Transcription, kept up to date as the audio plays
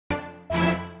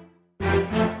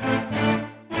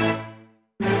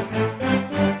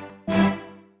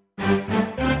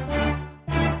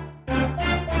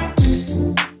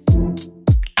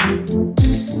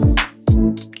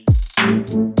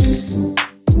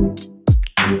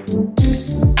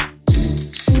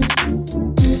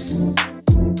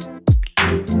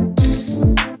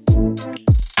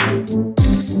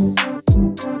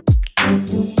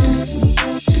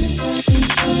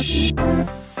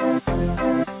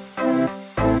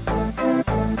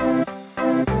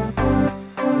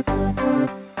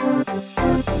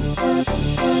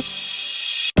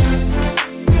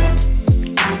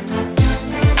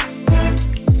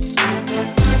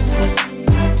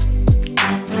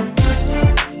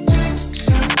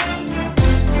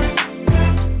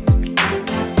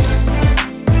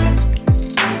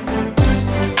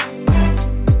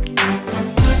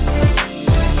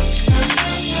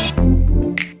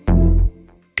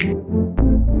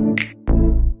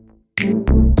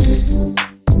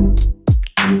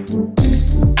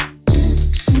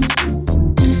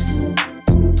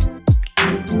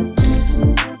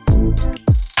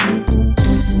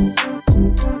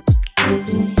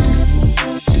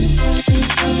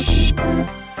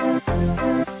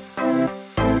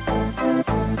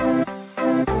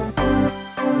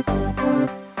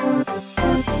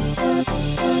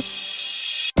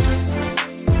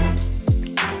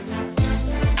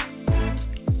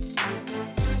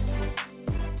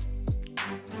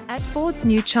At Ford's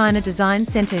new China Design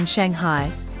Center in Shanghai,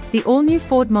 the all-new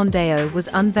Ford Mondeo was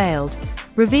unveiled,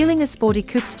 revealing a sporty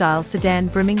coupe-style sedan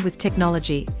brimming with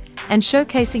technology and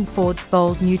showcasing Ford's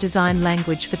bold new design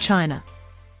language for China.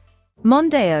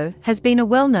 Mondeo has been a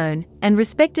well-known and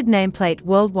respected nameplate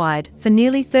worldwide for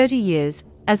nearly 30 years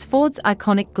as Ford's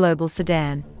iconic global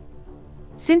sedan.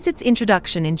 Since its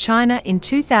introduction in China in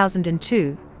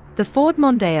 2002, the Ford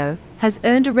Mondeo has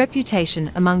earned a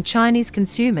reputation among Chinese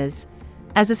consumers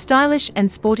as a stylish and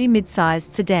sporty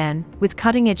mid-sized sedan with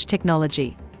cutting-edge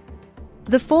technology.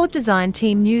 The Ford design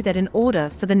team knew that in order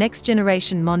for the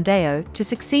next-generation Mondeo to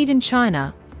succeed in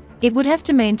China, it would have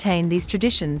to maintain these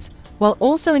traditions while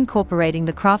also incorporating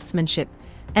the craftsmanship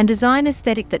and design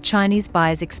aesthetic that Chinese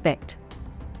buyers expect.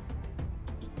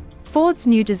 Ford's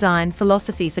new design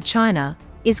philosophy for China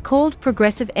is called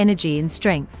Progressive Energy and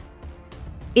Strength.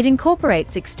 It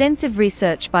incorporates extensive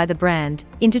research by the brand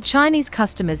into Chinese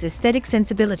customers' aesthetic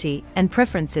sensibility and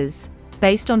preferences,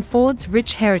 based on Ford's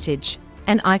rich heritage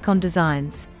and icon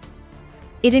designs.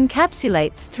 It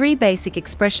encapsulates three basic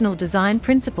expressional design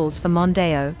principles for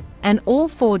Mondeo and all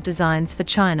Ford designs for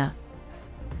China.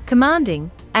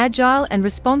 Commanding, agile and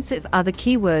responsive are the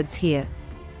key words here.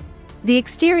 The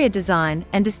exterior design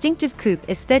and distinctive coupe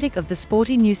aesthetic of the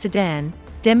sporty new sedan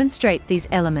demonstrate these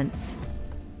elements.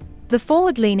 The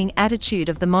forward-leaning attitude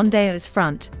of the Mondeo's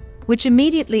front, which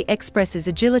immediately expresses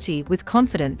agility with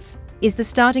confidence, is the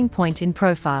starting point in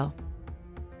profile.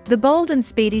 The bold and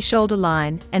speedy shoulder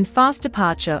line and fast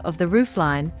departure of the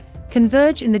roofline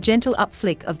converge in the gentle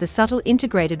upflick of the subtle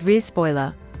integrated rear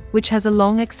spoiler, which has a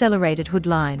long accelerated hood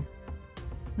line.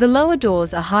 The lower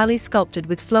doors are highly sculpted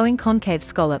with flowing concave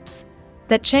scallops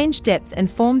that change depth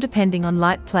and form depending on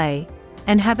light play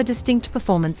and have a distinct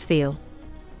performance feel.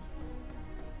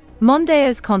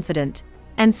 Mondeo's confident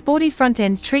and sporty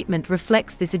front-end treatment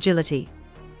reflects this agility.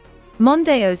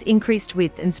 Mondeo's increased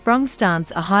width and sprung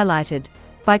stance are highlighted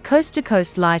by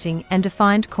coast-to-coast lighting and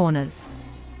defined corners.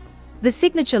 The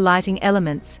signature lighting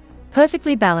elements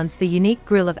perfectly balance the unique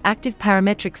grille of active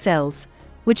parametric cells,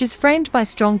 which is framed by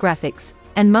strong graphics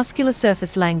and muscular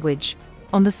surface language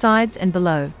on the sides and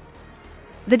below.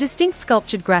 The distinct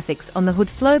sculptured graphics on the hood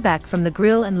flow back from the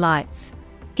grille and lights,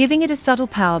 giving it a subtle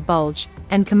power bulge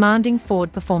and commanding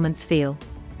Ford performance feel.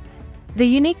 The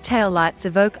unique tail lights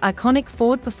evoke iconic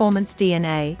Ford performance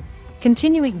DNA,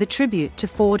 continuing the tribute to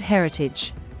Ford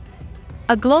heritage.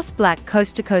 A gloss black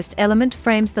coast-to-coast element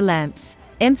frames the lamps,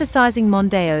 emphasizing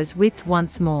Mondeo's width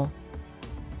once more.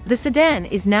 The sedan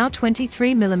is now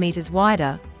 23 mm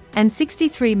wider and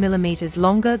 63 mm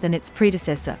longer than its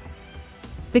predecessor.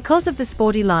 Because of the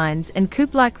sporty lines and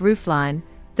coupe-like roofline,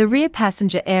 the rear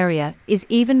passenger area is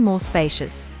even more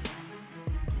spacious.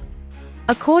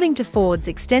 According to Ford's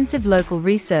extensive local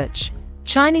research,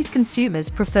 Chinese consumers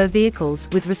prefer vehicles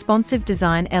with responsive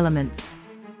design elements.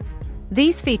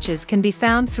 These features can be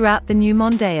found throughout the new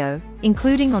Mondeo,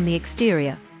 including on the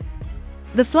exterior.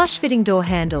 The flush-fitting door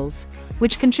handles,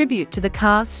 which contribute to the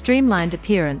car's streamlined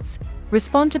appearance,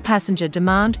 respond to passenger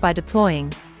demand by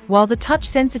deploying, while the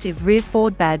touch-sensitive rear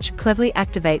Ford badge cleverly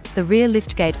activates the rear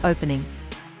liftgate opening.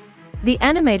 The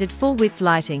animated full-width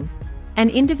lighting and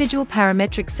individual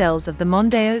parametric cells of the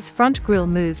Mondeo's front grille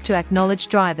move to acknowledge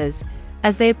drivers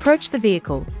as they approach the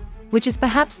vehicle, which is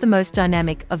perhaps the most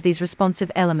dynamic of these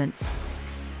responsive elements.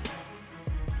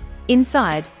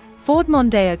 Inside, Ford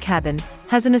Mondeo cabin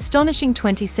has an astonishing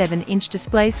 27-inch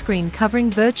display screen covering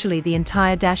virtually the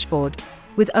entire dashboard,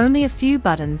 with only a few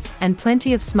buttons and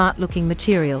plenty of smart-looking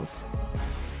materials.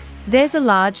 There's a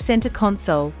large center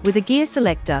console with a gear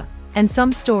selector and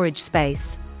some storage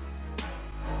space.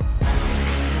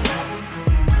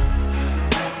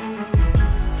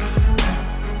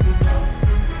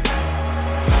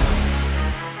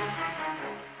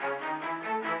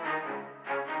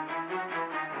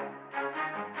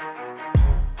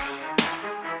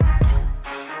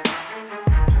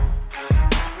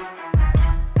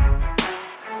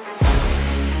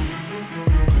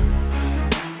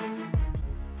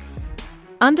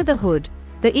 Under the hood,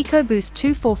 the EcoBoost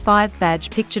 245 badge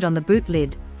pictured on the boot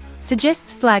lid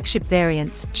suggests flagship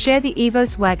variants share the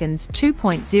Evos wagon's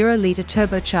 2.0-liter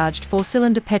turbocharged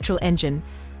four-cylinder petrol engine,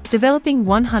 developing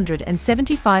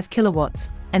 175 kilowatts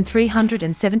and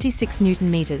 376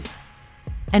 Newton-meters,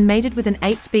 and mated with an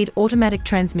 8-speed automatic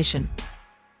transmission.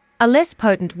 A less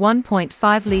potent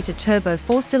 1.5-liter turbo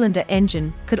four-cylinder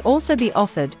engine could also be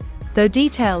offered, though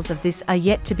details of this are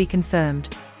yet to be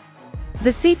confirmed. The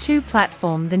C2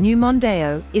 platform the new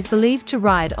Mondeo is believed to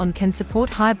ride on can support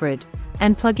hybrid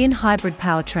and plug-in hybrid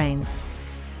powertrains.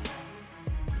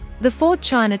 The Ford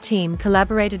China team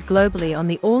collaborated globally on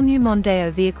the all-new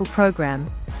Mondeo vehicle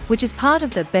program, which is part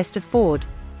of the Best of Ford,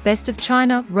 Best of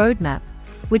China roadmap,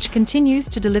 which continues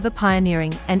to deliver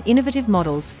pioneering and innovative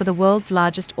models for the world's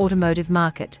largest automotive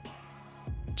market.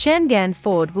 Chang'an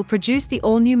Ford will produce the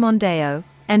all-new Mondeo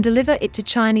and deliver it to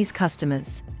Chinese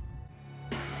customers.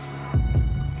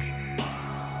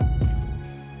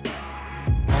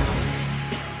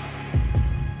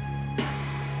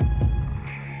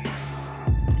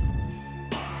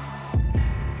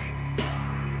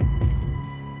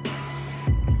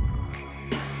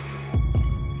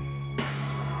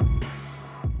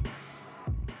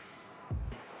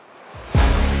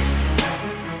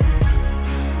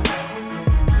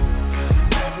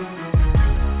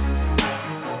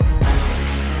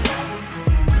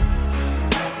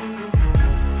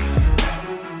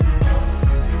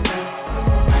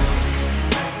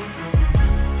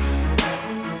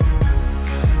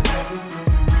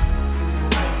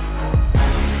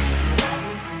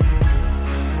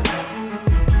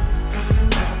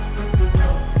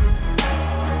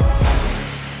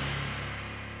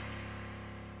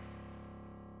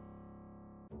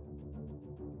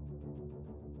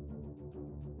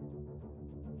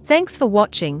 Thanks for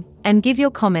watching, and give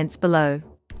your comments below.